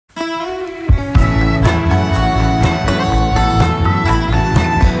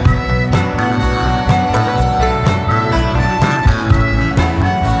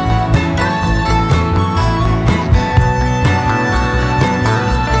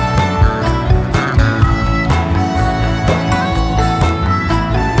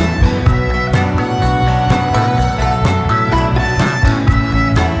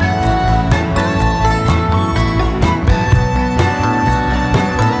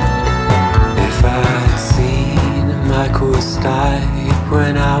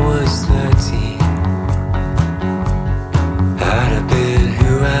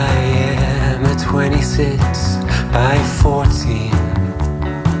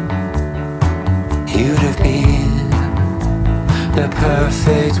have been the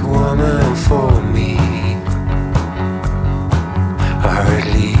perfect woman for me, or at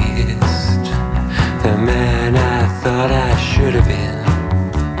least the man I thought I should have been.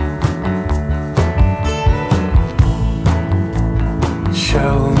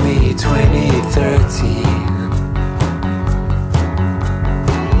 Show me 2013,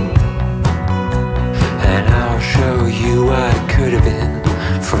 and I'll show you what I could have been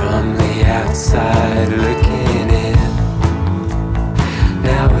from the outside looking in.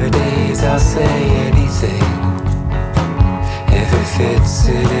 Nowadays I'll say anything if it fits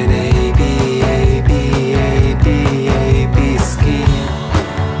in an A-B scheme.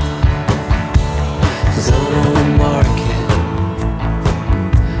 Zonal and market,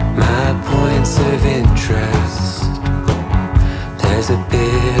 my points of interest. There's a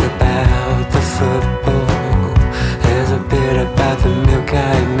bit about the football, there's a bit about the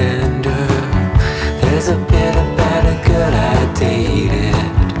milk-eyed Mander, there's a bit about a girl I dated,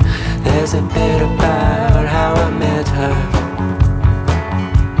 there's a bit about how I met her.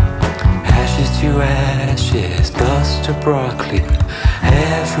 Ashes to ashes, bust to broccoli,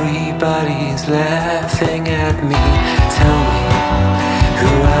 everybody's laughing at me. Tell me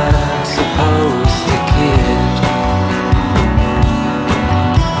who I'm supposed to kid.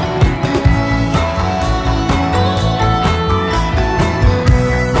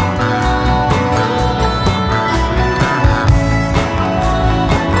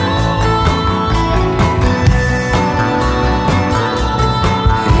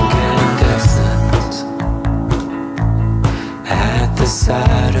 Incandescent at the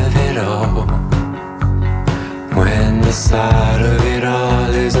side of it all, when the side of it all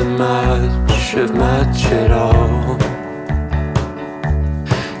isn't much of much at all.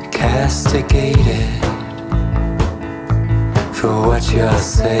 Castigated for what you're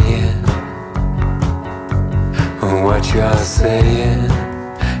saying, what you're saying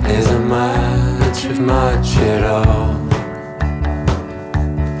isn't much of much at all.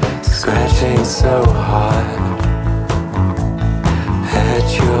 Scratching so hard at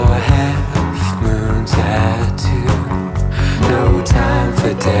your half-moon tattoo. No time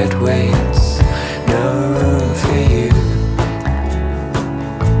for dead weights, no room for you.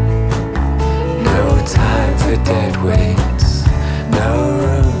 No time for dead weights, no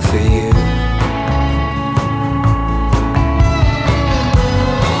room for you.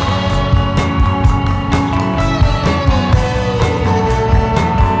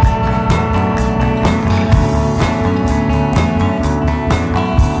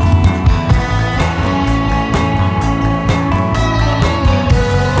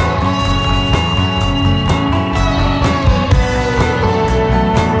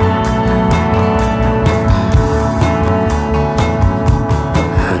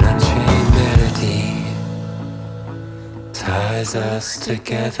 Us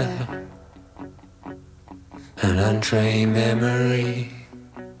together, an untrained memory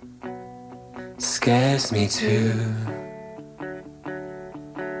scares me too.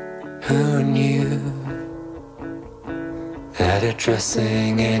 Who knew that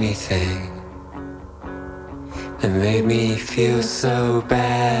addressing anything that made me feel so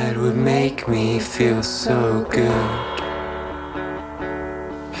bad would make me feel so good?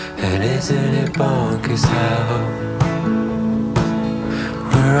 And isn't it bonkers how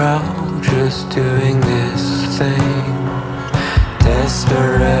we're all just doing this thing,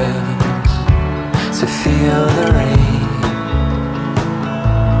 desperate to feel the rain,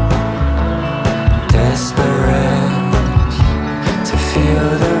 desperate to feel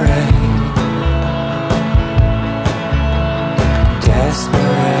the rain,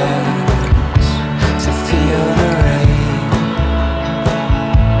 desperate to feel the rain,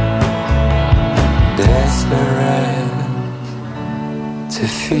 desperate to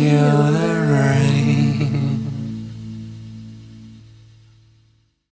feel the rain.